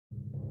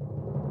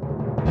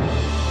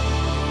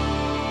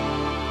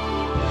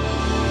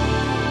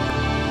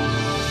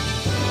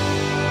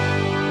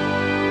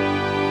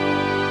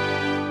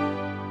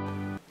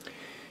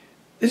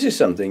This is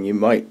something you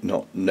might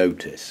not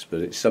notice,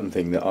 but it's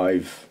something that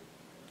I've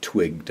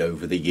twigged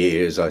over the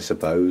years, I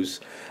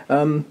suppose.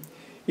 You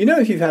know,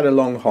 if you've had a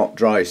long hot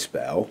dry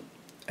spell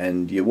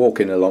and you're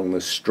walking along the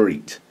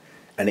street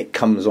and it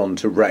comes on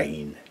to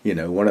rain, you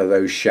know, one of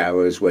those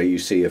showers where you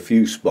see a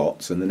few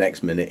spots and the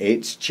next minute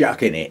it's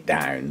chucking it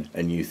down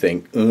and you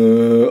think,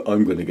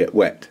 I'm going to get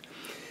wet.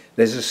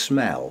 There's a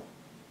smell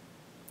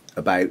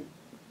about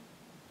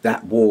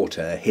that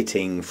water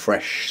hitting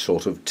fresh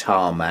sort of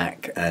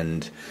tarmac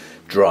and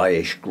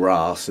dryish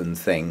grass and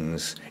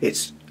things.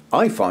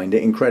 I find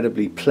it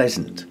incredibly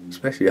pleasant,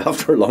 especially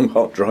after a long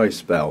hot dry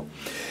spell.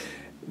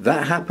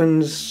 That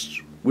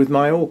happens with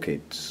my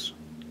orchids.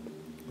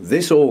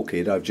 This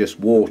orchid I've just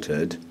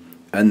watered,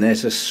 and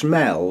there's a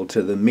smell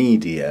to the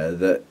media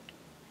that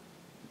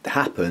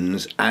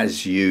happens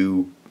as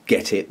you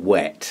get it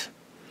wet.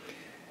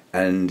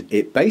 And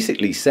it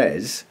basically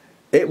says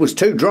it was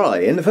too dry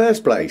in the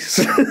first place.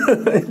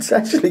 It's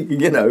actually,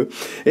 you know,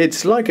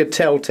 it's like a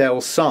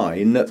telltale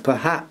sign that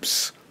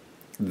perhaps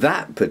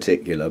that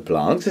particular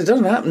plant, it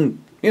doesn't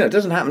happen, you know, it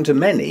doesn't happen to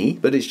many,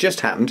 but it's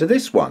just happened to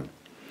this one.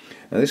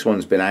 Now this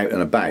one's been out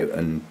and about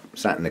and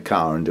sat in the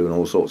car and doing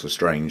all sorts of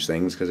strange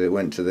things because it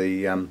went to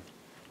the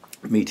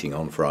meeting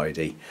on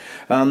Friday.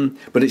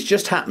 But it's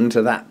just happened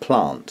to that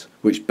plant,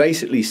 which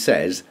basically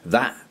says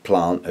that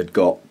plant had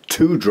got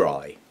too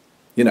dry.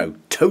 You know,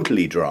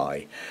 totally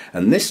dry.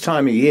 And this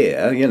time of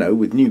year, you know,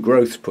 with new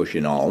growth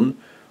pushing on,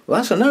 well,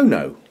 that's a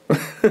no-no.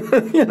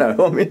 You know,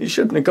 I mean, it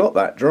shouldn't have got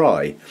that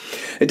dry.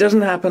 It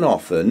doesn't happen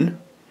often,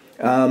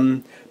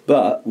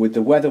 but with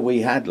the weather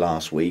we had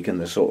last week and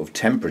the sort of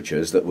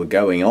temperatures that were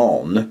going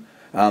on,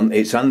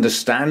 it's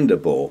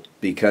understandable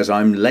because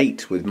I'm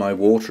late with my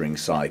watering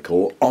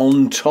cycle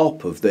on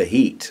top of the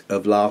heat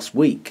of last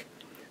week.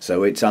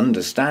 So it's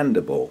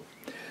understandable.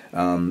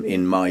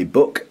 In my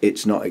book,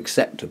 it's not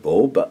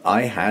acceptable, but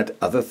I had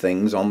other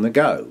things on the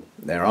go.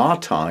 There are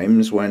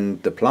times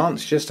when the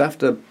plants just have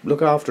to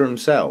look after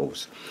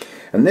themselves.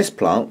 And this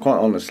plant, quite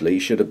honestly,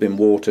 should have been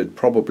watered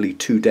probably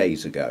 2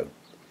 days ago.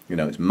 You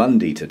know, it's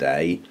Monday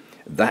today.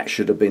 That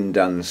should have been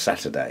done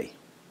Saturday.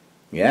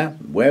 Yeah?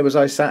 Where was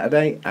I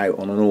Saturday? Out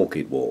on an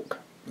orchid walk.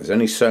 There's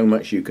only so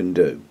much you can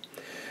do.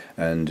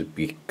 And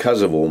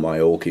because of all my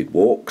orchid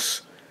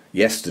walks,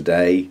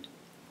 yesterday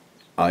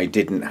I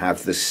didn't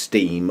have the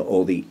steam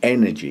or the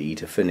energy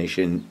to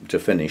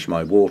finish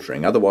my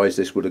watering. Otherwise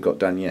this would have got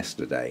done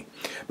yesterday.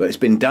 But it's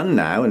been done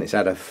now and it's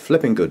had a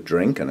flipping good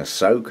drink and a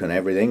soak and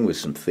everything with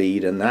some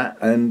feed and that.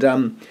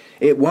 And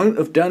it won't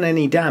have done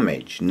any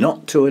damage,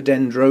 not to a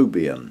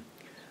dendrobium.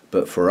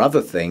 But for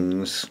other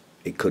things,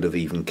 it could have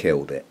even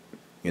killed it.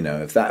 You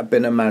know, if that had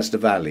been a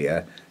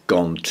Masdevallia,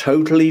 gone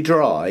totally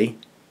dry,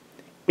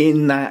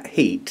 in that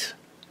heat,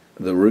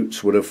 the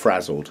roots would have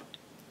frazzled.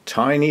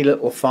 Tiny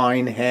little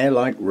fine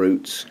hair-like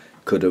roots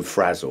could have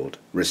frazzled.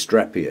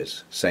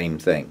 Restrepias, same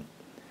thing.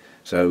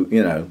 So,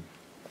 you know,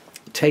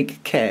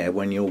 take care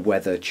when your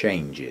weather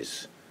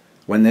changes.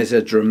 When there's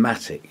a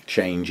dramatic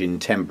change in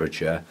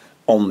temperature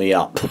on the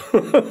up.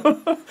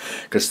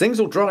 Because things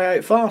will dry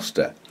out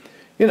faster.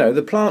 You know,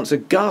 the plants are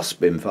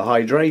gasping for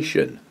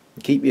hydration.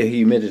 Keep your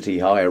humidity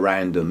high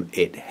around them.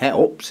 It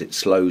helps. It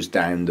slows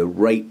down the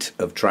rate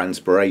of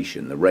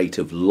transpiration, the rate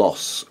of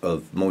loss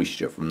of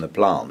moisture from the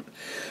plant.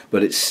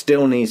 But it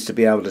still needs to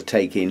be able to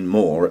take in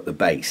more at the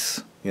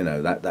base. You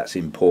know, that's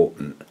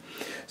important.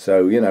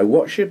 So, you know,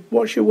 watch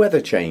your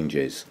weather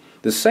changes.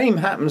 The same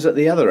happens at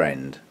the other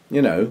end.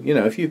 You know,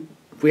 if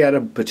we had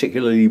a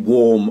particularly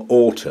warm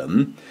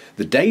autumn,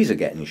 the days are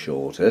getting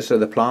shorter, so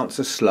the plants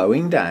are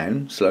slowing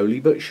down, slowly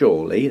but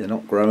surely. They're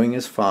not growing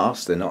as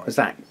fast, they're not as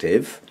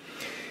active.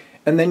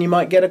 And then you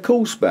might get a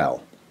cool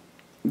spell.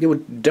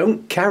 You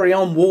don't carry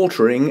on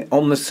watering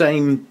on the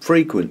same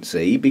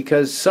frequency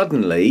because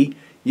suddenly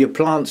your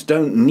plants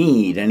don't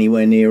need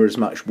anywhere near as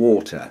much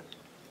water.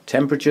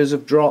 Temperatures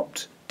have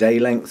dropped, day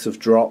lengths have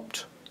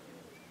dropped,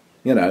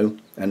 you know,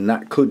 and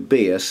that could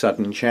be a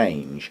sudden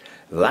change.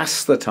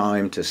 That's the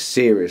time to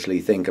seriously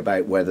think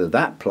about whether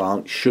that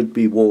plant should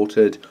be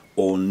watered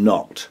or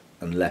not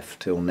and left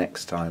till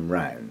next time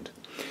round.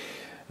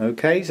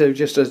 Okay, so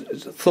just as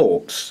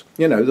thoughts,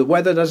 you know, the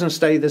weather doesn't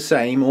stay the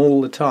same all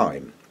the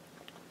time.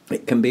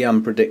 It can be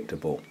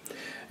unpredictable,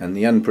 and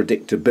the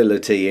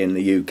unpredictability in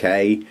the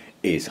UK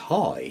is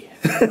high.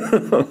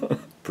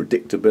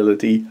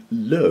 Predictability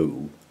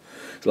low.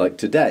 It's like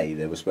today,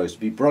 there were supposed to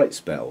be bright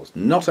spells,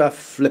 not a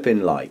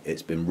flipping light.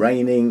 It's been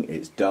raining,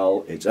 it's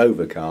dull, it's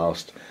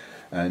overcast,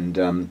 and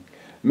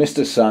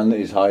Mr. Sun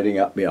is hiding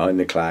up behind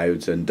the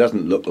clouds and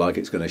doesn't look like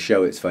it's going to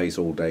show its face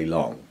all day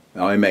long.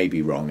 I may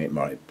be wrong, it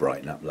might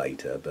brighten up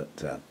later,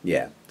 but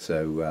yeah,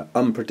 so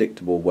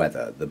unpredictable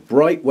weather. The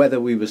bright weather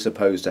we were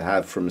supposed to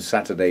have from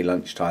Saturday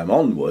lunchtime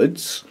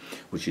onwards,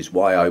 which is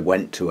why I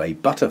went to a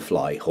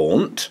butterfly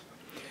haunt,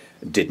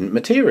 didn't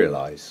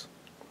materialise.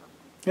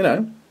 You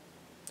know,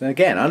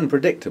 again,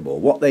 unpredictable.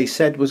 What they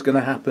said was going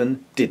to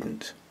happen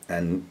didn't,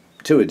 and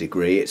to a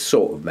degree it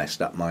sort of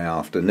messed up my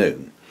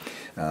afternoon.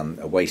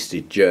 A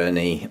wasted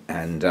journey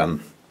and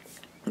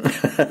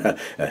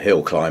A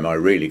hill climb I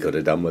really could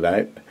have done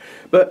without.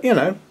 But, you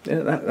know,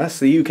 that's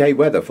the UK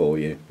weather for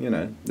you. You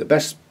know, the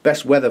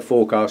best weather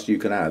forecast you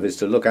can have is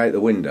to look out the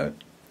window.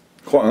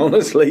 Quite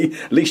honestly,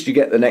 at least you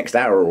get the next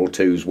hour or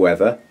two's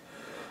weather.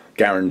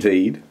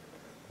 Guaranteed.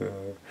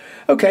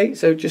 Okay,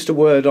 so just a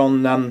word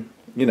on,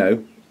 you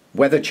know,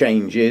 weather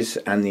changes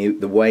and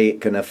the way it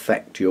can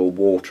affect your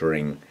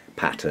watering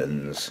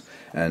patterns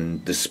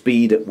and the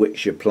speed at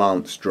which your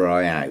plants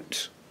dry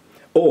out,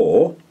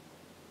 or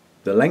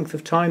the length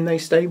of time they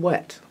stay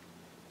wet.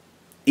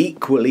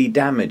 Equally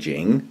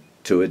damaging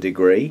to a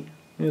degree,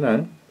 you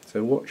know,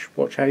 so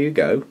watch how you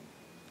go.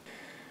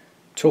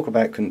 Talk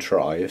about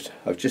contrived.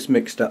 I've just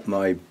mixed up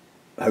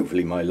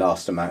hopefully my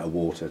last amount of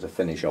water to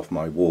finish off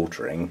my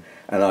watering,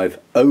 and I've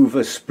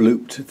over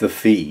splooped the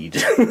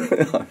feed.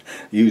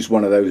 Used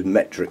one of those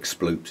metric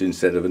sploops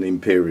instead of an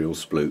imperial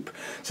sploop.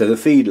 So the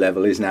feed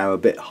level is now a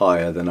bit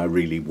higher than I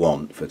really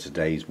want for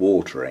today's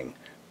watering.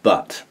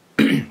 But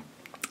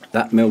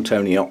that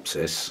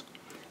Miltoniopsis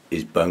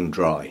is bone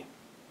dry,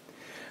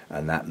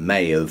 and that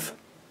may have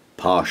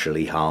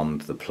partially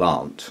harmed the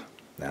plant.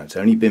 Now, it's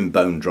only been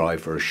bone dry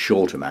for a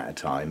short amount of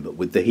time, but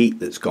with the heat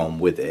that's gone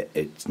with it,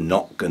 it's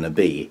not going to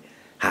be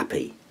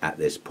happy at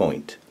this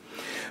point.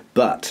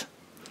 But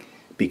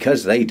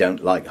because they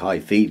don't like high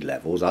feed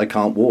levels, I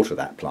can't water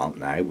that plant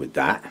now with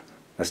that.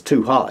 That's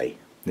too high.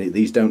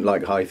 These don't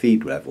like high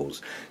feed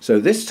levels. So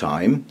this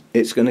time,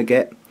 it's going to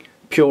get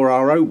pure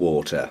RO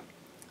water.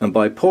 And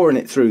by pouring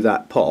it through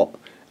that pot,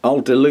 I'll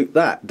dilute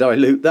that,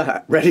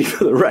 ready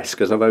for the rest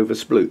because I've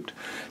oversplooped.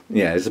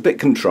 Yeah, it's a bit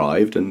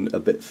contrived and a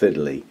bit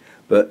fiddly.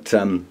 But,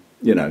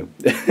 you know,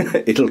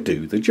 it'll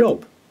do the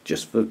job,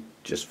 just for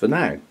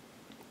now.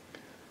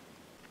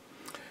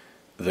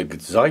 The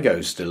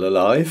zygote's still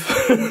alive,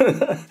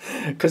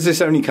 because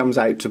this only comes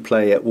out to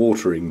play at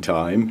watering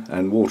time,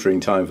 and watering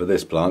time for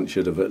this plant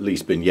should have at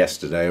least been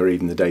yesterday or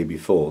even the day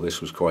before. This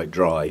was quite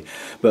dry.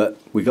 But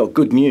we got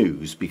good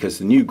news, because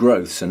the new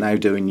growths are now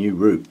doing new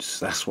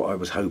roots. That's what I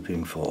was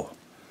hoping for.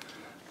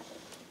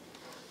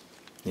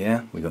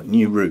 Yeah, we got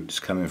new roots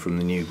coming from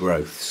the new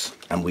growths,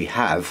 and we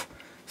have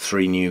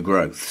 3 new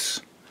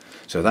growths,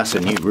 so that's a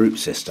new root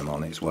system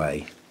on its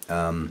way.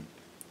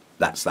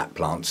 That's that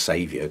plant's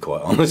saviour,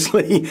 quite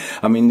honestly.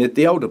 I mean,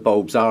 the older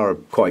bulbs are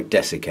quite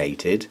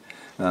desiccated.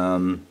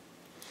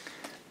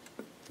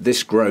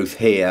 This growth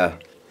here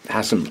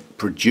hasn't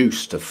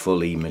produced a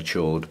fully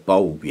matured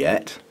bulb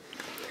yet.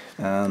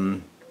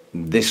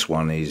 This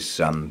one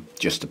is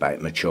just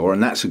about mature,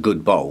 and that's a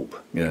good bulb.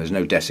 You know, there's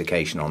no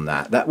desiccation on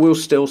that. That will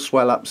still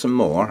swell up some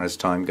more as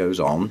time goes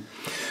on,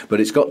 but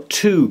it's got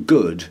 2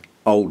 good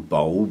old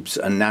bulbs,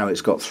 and now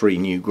it's got 3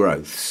 new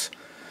growths.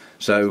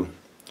 So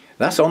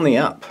that's on the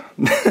up.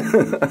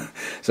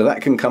 So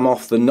that can come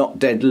off the not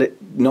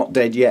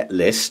dead yet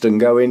list and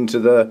go into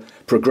the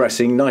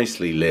progressing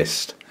nicely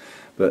list.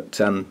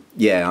 But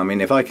yeah, I mean,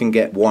 if I can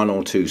get 1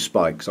 or 2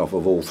 spikes off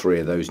of all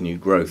 3 of those new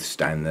growths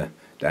down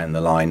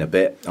the line a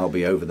bit, I'll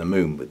be over the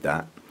moon with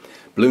that.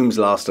 Blooms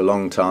last a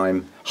long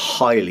time,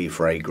 highly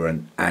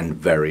fragrant and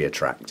very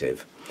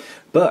attractive.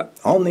 But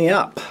on the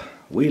up.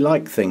 We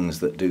like things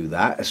that do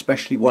that,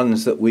 especially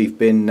ones that we've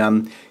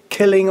been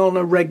killing on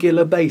a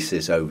regular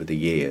basis over the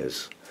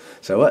years.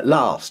 So at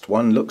last,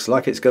 one looks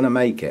like it's going to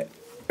make it.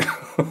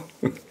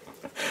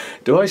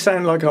 Do I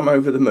sound like I'm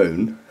over the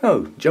moon?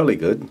 Oh, jolly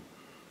good.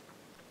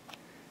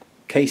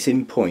 Case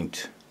in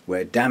point,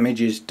 where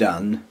damage is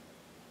done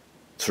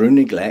through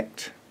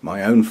neglect,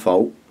 my own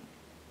fault,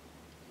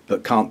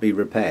 but can't be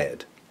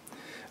repaired.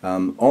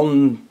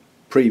 On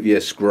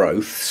previous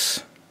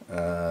growths,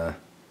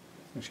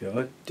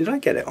 did I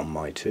get it on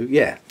my 2?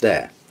 Yeah,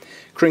 there.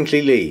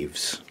 Crinkly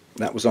leaves.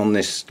 That was on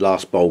this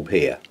last bulb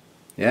here.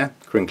 Yeah,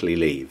 crinkly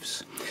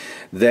leaves.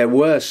 There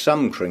were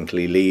some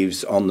crinkly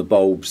leaves on the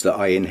bulbs that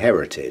I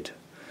inherited.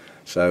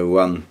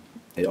 So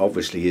it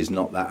obviously is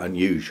not that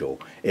unusual.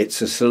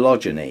 It's a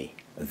coelogeny.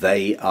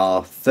 They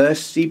are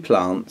thirsty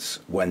plants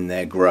when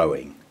they're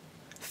growing.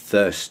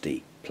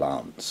 Thirsty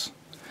plants.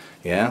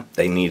 Yeah,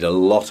 they need a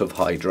lot of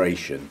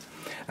hydration.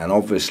 And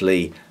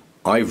obviously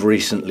I've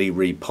recently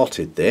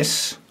repotted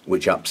this,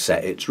 which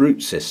upset its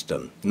root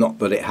system. Not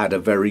that it had a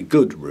very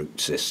good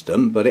root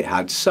system, but it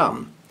had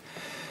some.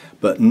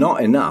 But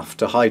not enough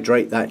to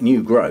hydrate that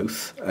new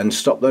growth and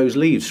stop those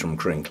leaves from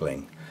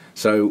crinkling.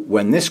 So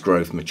when this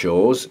growth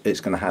matures,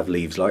 it's going to have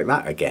leaves like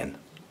that again,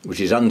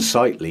 which is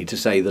unsightly to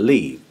say the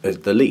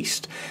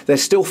least. They're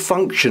still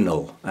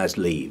functional as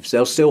leaves.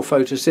 They'll still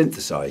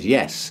photosynthesize,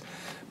 yes,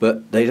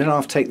 but they don't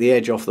have to take the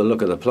edge off the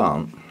look of the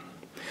plant.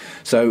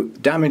 So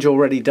damage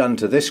already done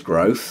to this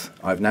growth,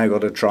 I've now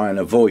got to try and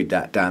avoid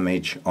that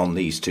damage on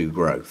these 2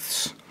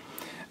 growths.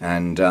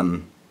 And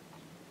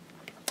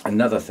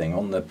another thing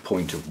on the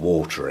point of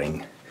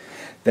watering,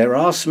 there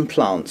are some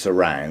plants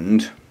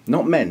around,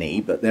 not many,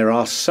 but there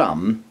are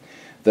some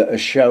that are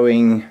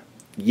showing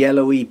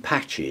yellowy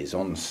patches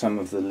on some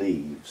of the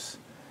leaves.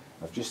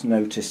 I've just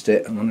noticed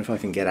it. I wonder if I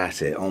can get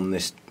at it on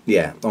this,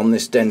 yeah, on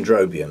this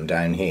dendrobium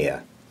down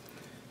here.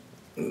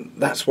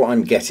 That's what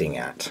I'm getting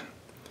at.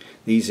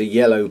 these are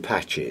yellow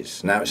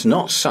patches. Now it's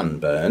not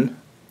sunburn,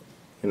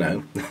 you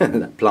know,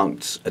 that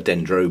plant's a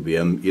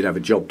dendrobium, you'd have a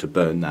job to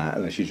burn that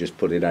unless you just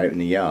put it out in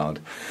the yard.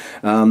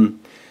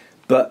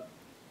 But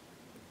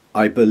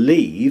I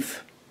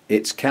believe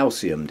it's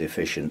calcium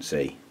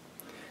deficiency.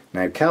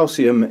 Now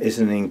calcium is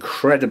an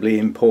incredibly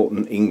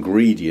important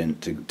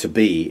ingredient to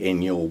be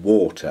in your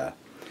water.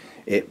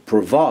 It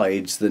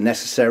provides the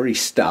necessary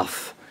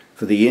stuff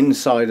for the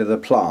inside of the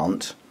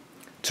plant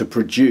to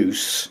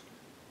produce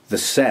the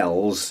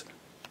cells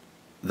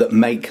that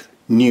make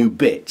new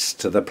bits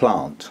to the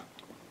plant.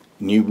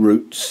 New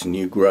roots,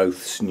 new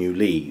growths, new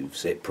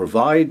leaves. It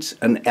provides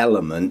an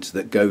element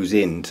that goes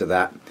into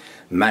that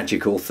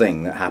magical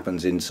thing that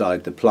happens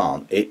inside the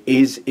plant. It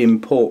is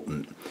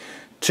important.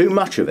 Too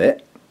much of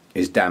it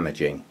is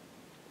damaging.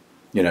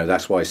 You know,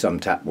 that's why some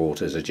tap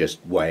waters are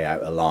just way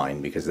out of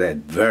line, because they're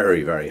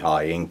very, very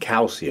high in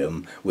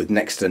calcium with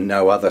next to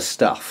no other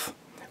stuff.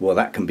 Well,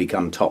 that can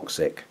become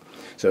toxic.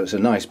 So it's a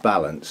nice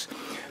balance.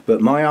 But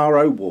my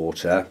RO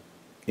water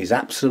is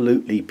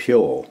absolutely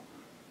pure.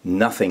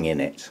 Nothing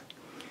in it.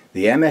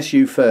 The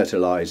MSU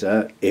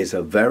fertilizer is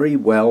a very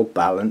well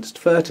balanced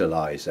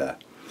fertilizer.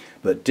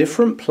 But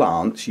different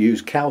plants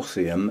use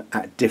calcium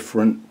at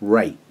different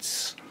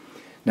rates.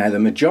 Now the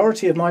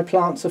majority of my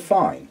plants are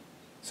fine.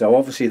 So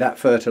obviously that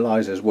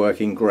fertilizer is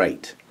working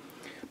great.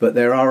 But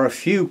there are a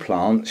few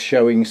plants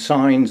showing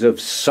signs of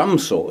some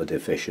sort of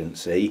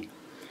deficiency,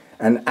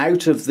 and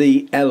out of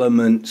the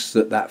elements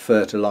that that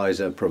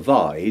fertilizer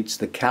provides,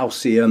 the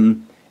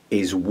calcium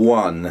is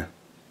one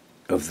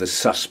of the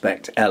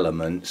suspect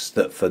elements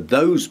that for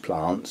those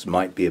plants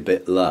might be a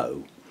bit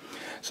low.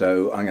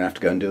 So I'm going to have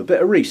to go and do a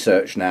bit of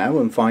research now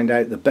and find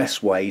out the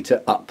best way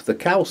to up the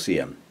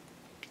calcium.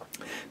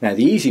 Now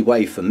the easy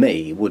way for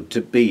me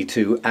would be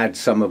to add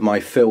some of my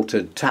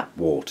filtered tap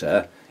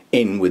water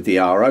in with the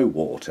RO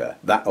water.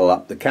 That'll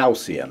up the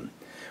calcium.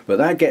 But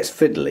that gets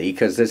fiddly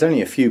because there's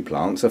only a few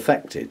plants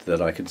affected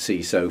that I can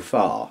see so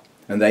far.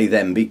 And they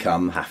then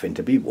become having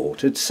to be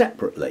watered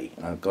separately.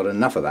 I've got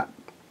enough of that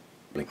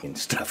blinking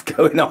stuff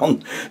going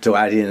on to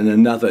add in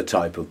another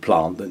type of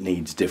plant that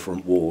needs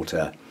different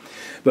water.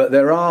 But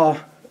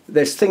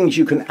there's things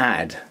you can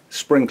add,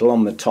 sprinkle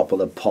on the top of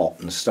the pot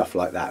and stuff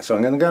like that. So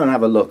I'm going to go and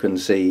have a look and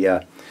see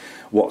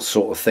what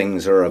sort of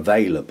things are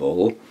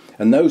available.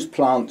 And those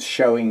plants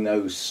showing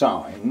those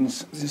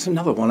signs, there's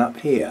another one up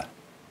here.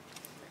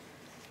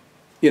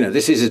 You know,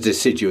 this is a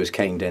deciduous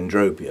cane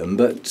dendrobium,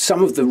 but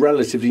some of the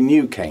relatively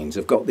new canes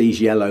have got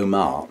these yellow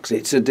marks.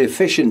 It's a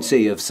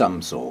deficiency of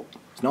some sort.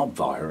 It's not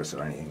virus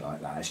or anything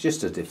like that. It's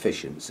just a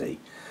deficiency.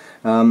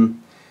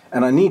 And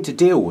I need to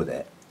deal with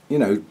it. You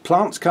know,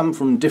 plants come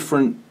from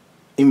different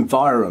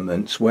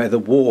environments where the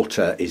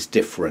water is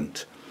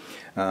different.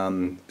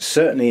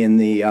 Certainly in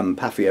the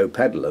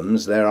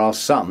Paphiopedilums, there are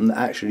some that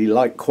actually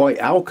like quite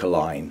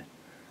alkaline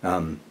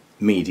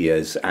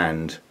medias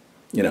and,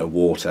 you know,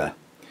 water.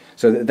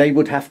 So that they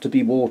would have to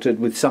be watered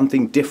with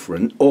something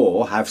different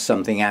or have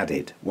something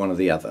added, one or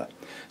the other.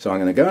 So I'm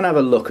going to go and have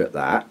a look at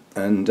that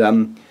and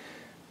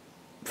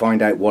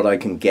find out what I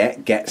can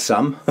get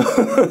some,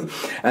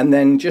 and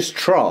then just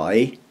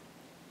try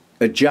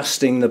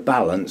adjusting the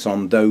balance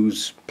on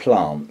those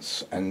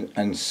plants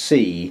and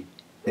see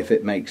if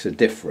it makes a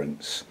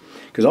difference.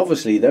 Because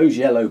obviously those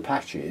yellow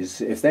patches,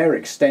 if they're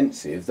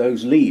extensive,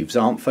 those leaves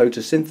aren't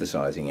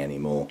photosynthesizing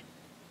anymore.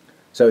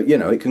 So, you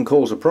know, it can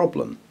cause a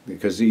problem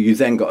because you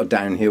then got a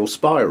downhill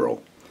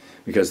spiral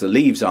because the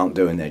leaves aren't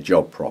doing their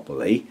job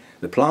properly,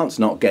 the plant's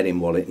not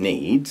getting what it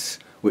needs,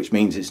 which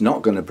means it's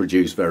not going to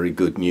produce very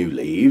good new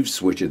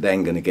leaves, which are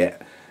then going to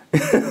get,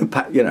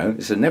 you know,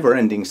 it's a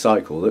never-ending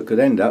cycle that could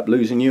end up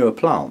losing you a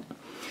plant.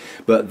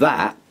 But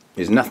that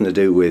is nothing to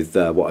do with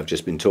what I've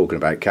just been talking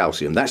about,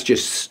 calcium. That's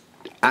just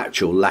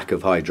actual lack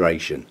of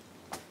hydration.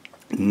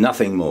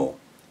 Nothing more.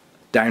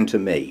 Down to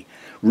me.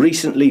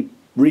 Recently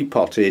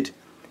repotted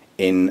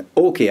in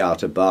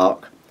Orchiata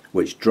bark,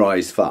 which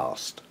dries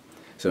fast.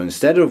 So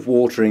instead of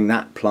watering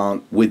that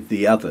plant with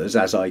the others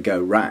as I go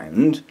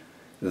round,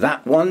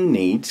 that one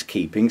needs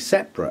keeping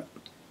separate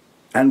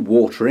and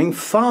watering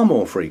far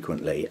more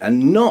frequently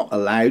and not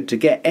allowed to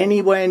get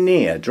anywhere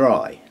near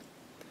dry.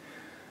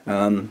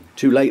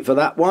 Too late for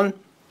that one,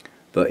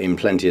 but in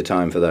plenty of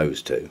time for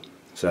those two.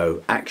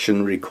 So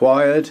action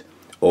required,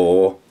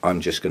 or I'm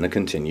just going to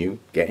continue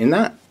getting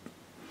that.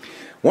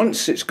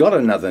 Once it's got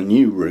another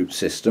new root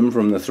system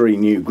from the 3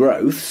 new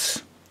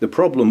growths, the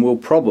problem will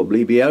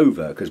probably be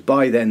over, because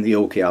by then the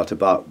Orchiata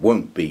bark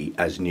won't be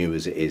as new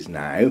as it is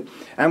now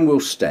and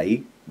will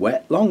stay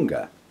wet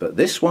longer. But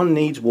this one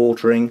needs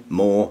watering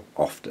more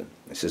often.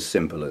 It's as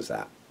simple as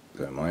that.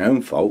 So my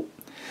own fault.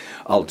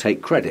 I'll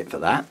take credit for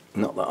that.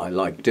 Not that I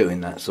like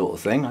doing that sort of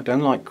thing. I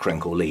don't like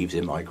crinkle leaves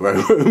in my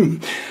grow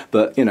room.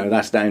 But, you know,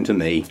 that's down to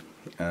me.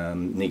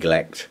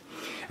 Neglect.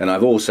 And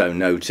I've also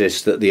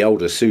noticed that the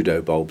older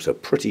pseudobulbs are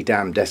pretty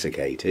damn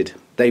desiccated.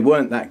 They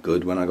weren't that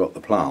good when I got the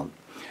plant.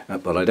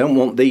 But I don't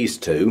want these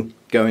two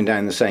going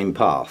down the same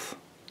path.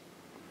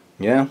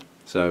 Yeah?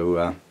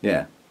 So,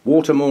 yeah.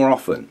 Water more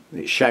often.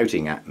 It's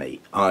shouting at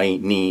me. I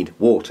need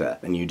water,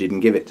 and you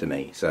didn't give it to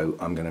me, so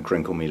I'm going to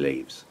crinkle me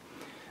leaves.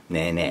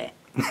 Nah, nah.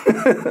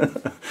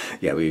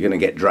 Yeah, well, you're going to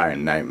get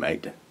drowned now,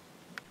 mate.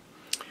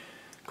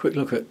 Quick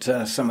look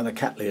at some of the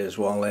cattleyas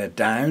while they're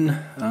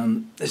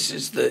down. This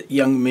is the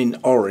young mint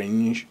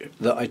orange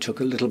that I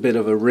took a little bit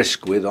of a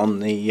risk with on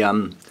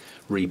the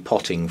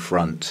repotting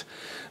front.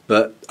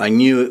 But I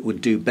knew it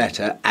would do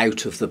better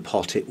out of the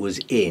pot it was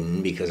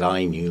in because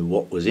I knew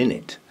what was in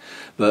it.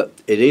 But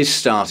it is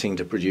starting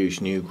to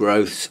produce new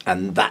growths,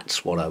 and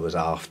that's what I was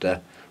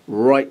after.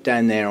 Right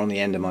down there on the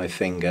end of my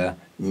finger,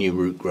 new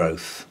root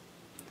growth.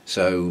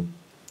 So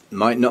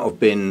might not have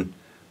been,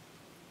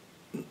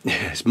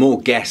 it's more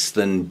guess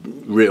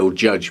than real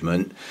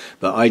judgment,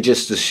 but I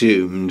just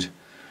assumed,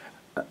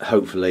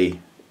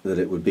 hopefully, that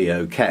it would be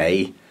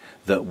okay,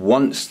 that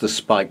once the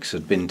spikes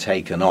had been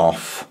taken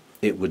off,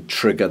 it would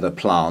trigger the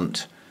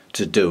plant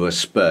to do a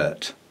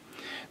spurt.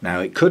 Now,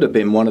 it could have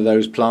been one of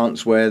those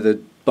plants where the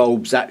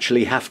bulbs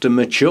actually have to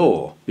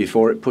mature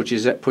before it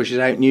pushes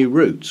out new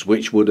roots,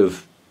 which would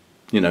have,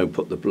 you know,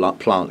 put the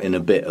plant in a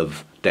bit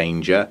of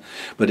danger,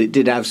 but it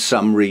did have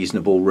some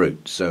reasonable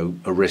roots, so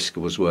a risk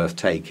was worth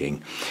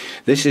taking.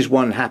 This is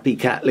one happy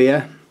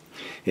cattleya.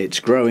 It's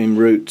growing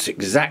roots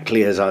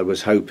exactly as I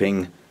was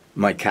hoping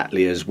my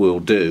cattleyas will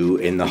do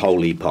in the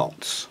holy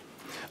pots.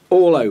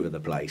 All over the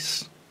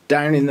place.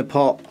 Down in the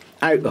pot,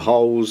 out the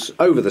holes,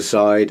 over the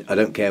side, I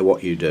don't care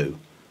what you do.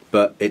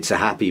 But it's a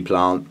happy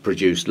plant,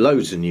 produced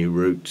loads of new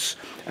roots,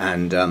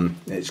 and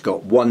it's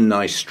got one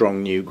nice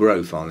strong new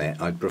growth on it.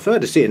 I'd prefer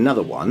to see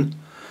another one.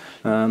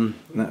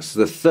 That's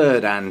the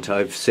third ant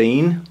I've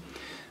seen.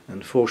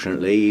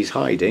 Unfortunately, he's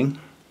hiding.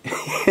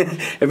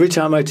 Every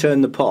time I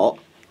turn the pot,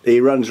 he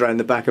runs around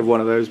the back of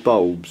one of those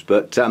bulbs.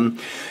 But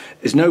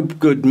it's no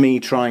good me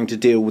trying to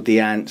deal with the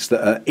ants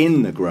that are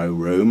in the grow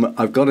room.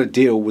 I've got to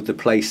deal with the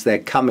place they're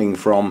coming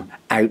from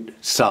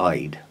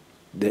outside.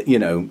 You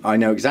know, I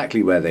know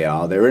exactly where they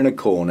are. They're in a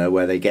corner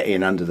where they get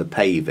in under the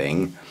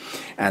paving,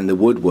 and the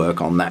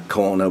woodwork on that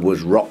corner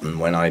was rotten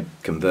when I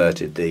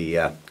converted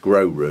the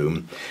grow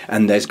room,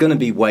 and there's going to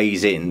be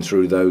ways in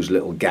through those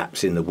little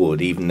gaps in the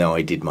wood, even though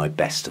I did my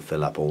best to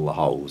fill up all the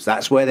holes.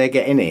 That's where they're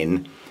getting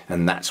in,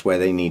 and that's where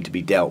they need to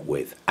be dealt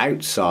with,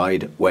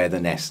 outside where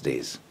the nest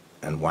is,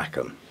 and whack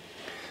 'em.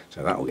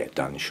 So that will get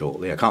done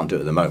shortly. I can't do it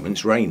at the moment,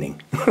 it's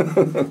raining.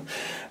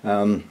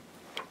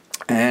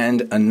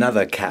 And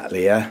another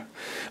cattleya.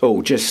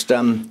 Oh, just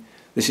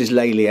this is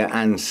Laelia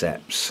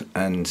anceps,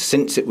 and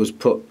since it was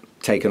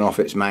taken off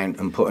its mount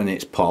and put in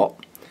its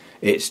pot,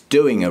 it's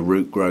doing a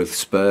root growth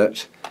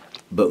spurt,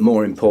 but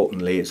more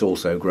importantly, it's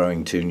also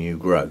growing two new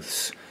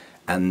growths.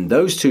 And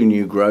those two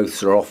new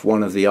growths are off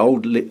one of the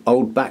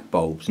old back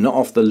bulbs, not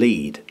off the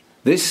lead.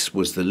 This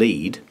was the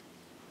lead.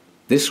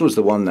 This was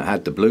the one that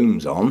had the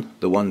blooms on,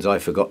 the ones I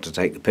forgot to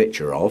take the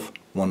picture of,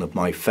 one of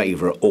my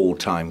favourite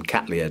all-time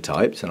cattleya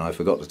types, and I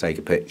forgot to take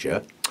a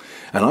picture.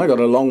 And I got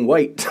a long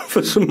wait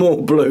for some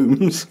more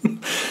blooms,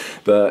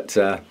 but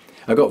I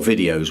got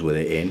videos with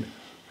it in.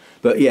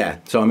 But yeah,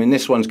 so I mean,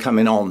 this one's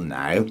coming on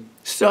now.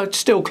 So I'd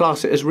still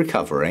class it as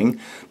recovering,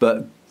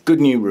 but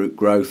good new root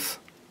growth.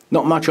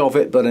 Not much of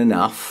it, but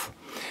enough.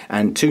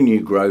 And two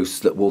new growths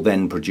that will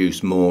then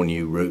produce more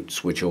new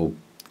roots, which will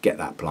get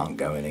that plant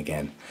going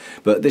again.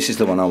 But this is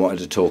the one I wanted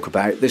to talk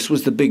about. This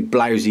was the big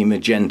blousy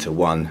magenta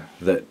one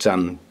that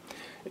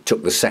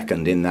took the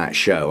second in that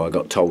show. I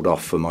got told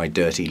off for my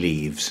dirty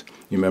leaves.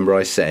 You remember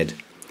I said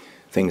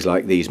things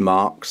like these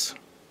marks?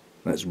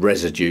 That's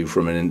residue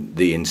from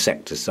the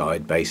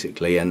insecticide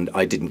basically, and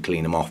I didn't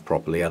clean them off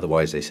properly,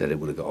 otherwise they said it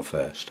would have got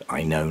first.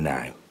 I know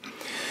now.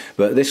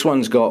 But this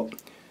one's got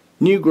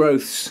new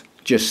growths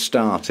just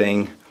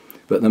starting,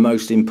 but the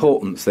most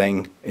important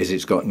thing is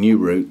it's got new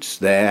roots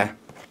there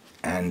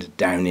and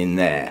down in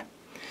there.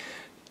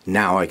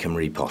 Now I can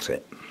repot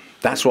it.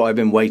 That's what I've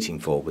been waiting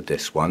for with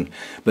this one.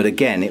 But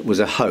again, it was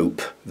a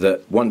hope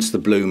that once the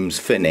bloom's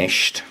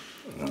finished,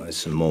 oh, there's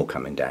some more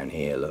coming down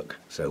here, look.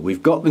 So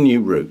we've got the new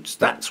roots.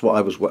 That's what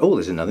I was, oh,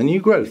 there's another new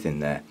growth in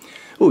there.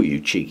 Oh, you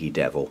cheeky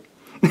devil.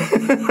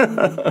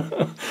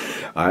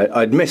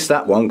 I'd missed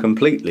that one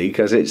completely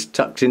because it's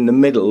tucked in the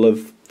middle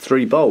of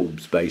three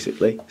bulbs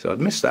basically. So I'd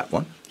missed that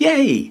one.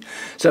 Yay!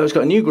 So it's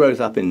got a new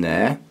growth up in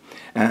there.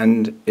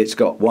 And it's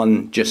got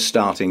one just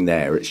starting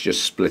there. It's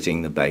just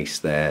splitting the base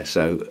there.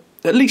 So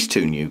at least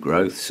two new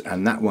growths,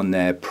 and that one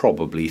there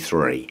probably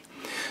three.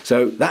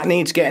 So that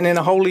needs getting in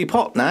a holy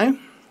pot now,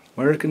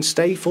 where it can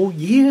stay for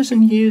years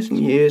and years and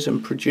years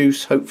and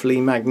produce hopefully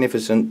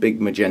magnificent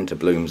big magenta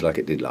blooms like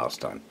it did last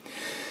time.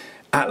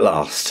 At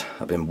last,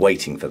 I've been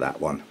waiting for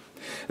that one.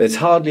 There's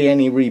hardly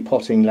any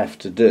repotting left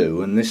to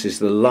do, and this is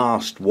the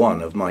last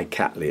one of my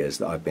cattleyas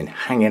that I've been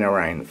hanging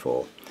around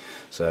for.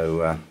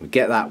 So we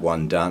get that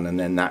one done, and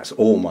then that's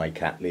all my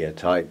cattleya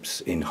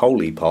types in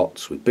holy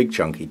pots with big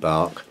chunky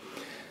bark,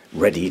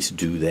 ready to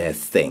do their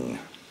thing.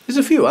 There's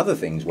a few other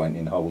things went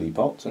in holy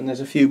pots, and there's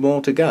a few more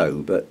to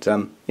go, but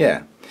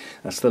yeah,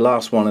 that's the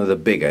last one of the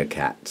bigger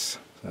cats.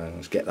 So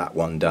let's get that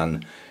one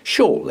done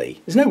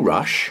shortly. There's no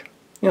rush.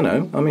 You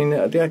know, I mean,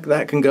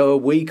 that can go a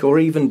week or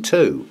even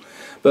 2.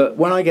 But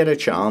when I get a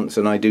chance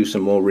and I do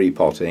some more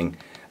repotting,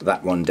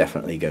 that one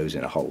definitely goes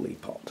in a holy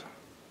pot.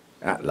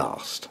 At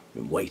last.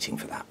 Been waiting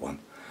for that one.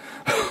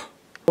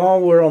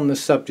 While we're on the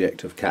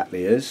subject of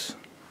cattleyas,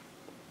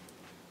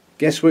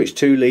 guess which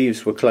 2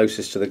 leaves were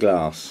closest to the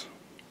glass?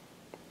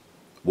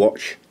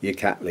 Watch your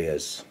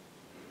cattleyas.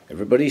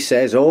 Everybody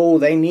says, oh,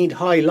 they need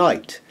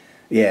highlight.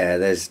 Yeah,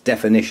 there's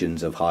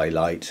definitions of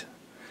highlight.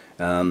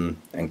 And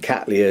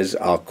cattleyas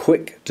are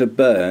quick to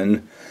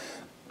burn,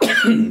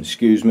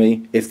 excuse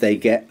me, if they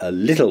get a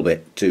little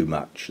bit too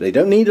much. They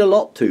don't need a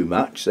lot too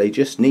much, they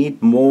just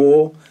need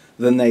more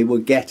than they were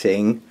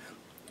getting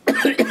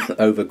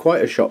over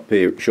quite a short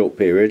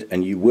period,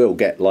 and you will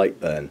get light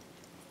burn.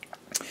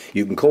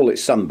 You can call it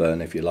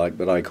sunburn if you like,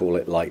 but I call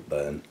it light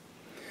burn.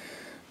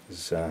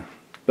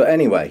 But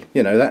anyway,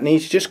 you know, that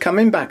needs just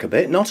coming back a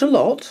bit, not a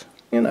lot,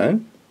 you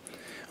know.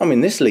 I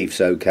mean, this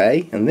leaf's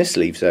okay, and this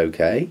leaf's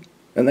okay,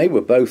 and they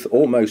were both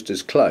almost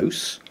as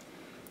close,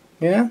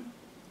 yeah.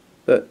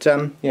 But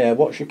yeah,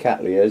 watch your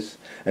cattleyas,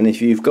 and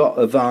if you've got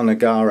a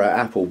Varnagara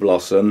apple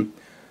blossom,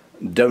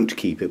 don't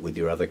keep it with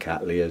your other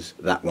cattleyas.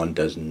 That one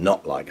does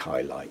not like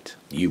highlight.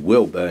 You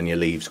will burn your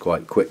leaves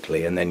quite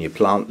quickly, and then your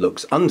plant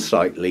looks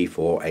unsightly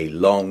for a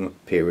long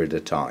period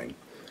of time.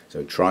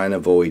 So try and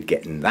avoid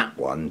getting that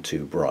one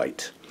too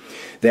bright.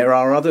 There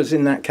are others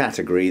in that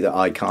category that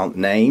I can't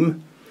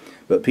name,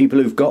 but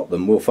people who've got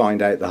them will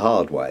find out the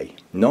hard way.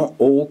 Not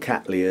all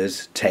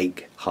cattleyas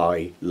take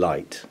high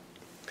light.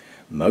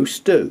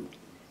 Most do,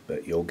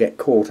 but you'll get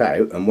caught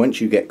out, and once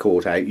you get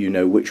caught out, you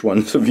know which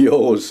ones of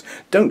yours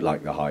don't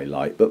like the high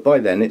light, but by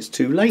then it's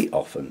too late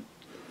often.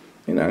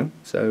 You know,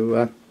 so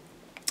I'll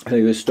tell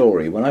you a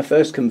story. When I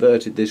first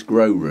converted this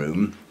grow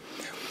room,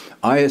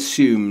 I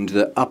assumed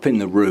that up in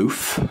the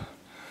roof,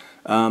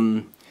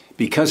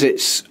 because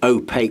it's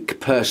opaque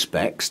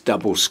perspex,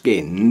 double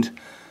skinned,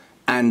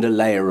 and a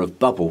layer of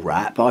bubble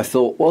wrap, I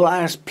thought, well,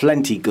 that's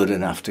plenty good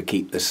enough to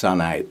keep the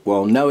sun out.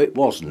 Well, no, it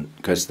wasn't,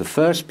 because the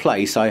first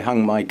place I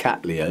hung my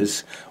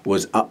cattleyas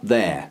was up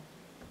there.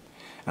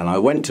 And I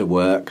went to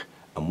work,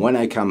 and when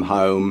I come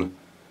home,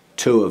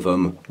 2 of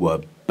them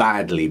were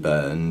badly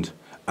burned,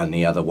 and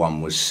the other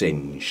one was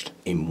singed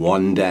in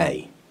one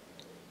day.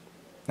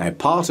 Now,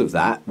 part of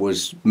that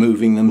was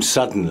moving them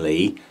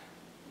suddenly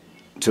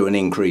to an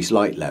increased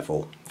light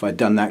level. If I'd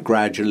done that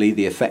gradually,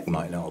 the effect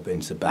might not have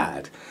been so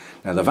bad.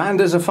 Now, the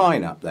Vandas are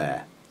fine up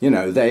there. You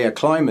know, they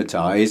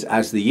acclimatise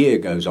as the year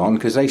goes on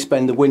because they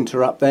spend the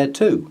winter up there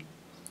too.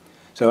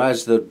 So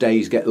as the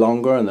days get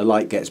longer and the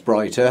light gets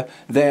brighter,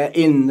 they're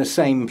in the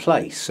same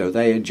place, so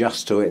they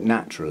adjust to it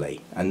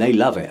naturally, and they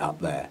love it up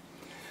there.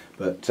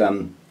 But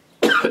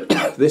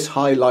this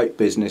highlight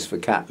business for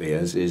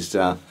cattleyas is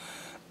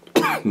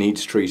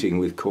needs treating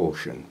with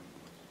caution.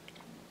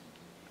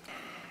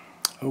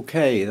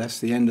 Okay, that's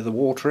the end of the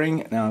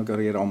watering. Now I've got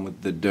to get on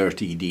with the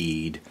dirty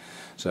deed.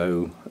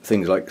 So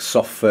things like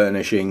soft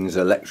furnishings,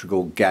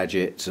 electrical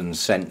gadgets and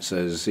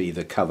sensors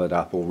either covered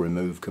up or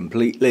removed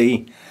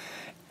completely.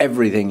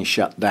 Everything's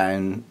shut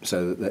down,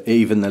 so that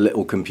even the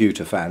little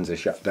computer fans are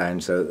shut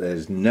down, so that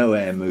there's no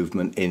air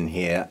movement in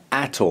here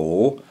at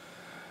all.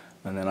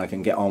 And then I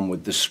can get on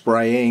with the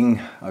spraying.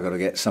 I've got to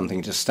get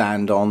something to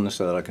stand on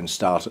so that I can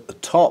start at the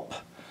top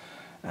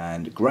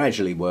and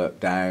gradually work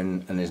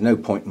down, and there's no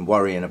point in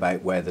worrying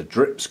about where the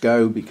drips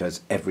go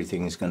because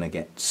everything's going to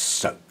get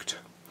soaked.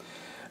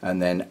 And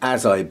then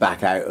as I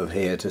back out of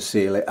here to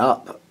seal it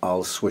up,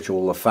 I'll switch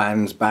all the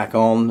fans back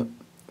on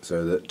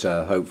so that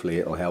hopefully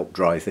it'll help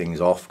dry things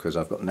off, because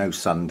I've got no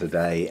sun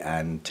today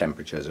and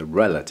temperatures are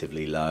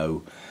relatively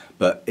low,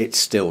 but it's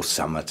still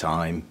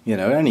summertime. You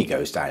know, it only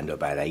goes down to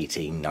about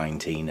 18,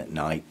 19 at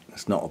night.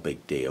 It's not a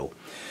big deal.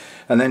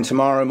 And then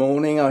tomorrow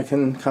morning I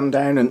can come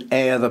down and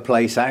air the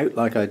place out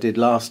like I did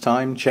last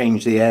time,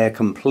 change the air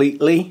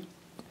completely,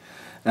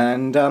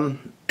 and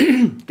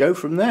go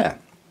from there.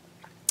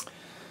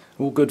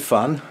 All good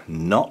fun,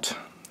 not.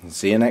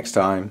 See you next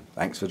time.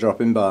 Thanks for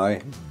dropping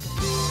by.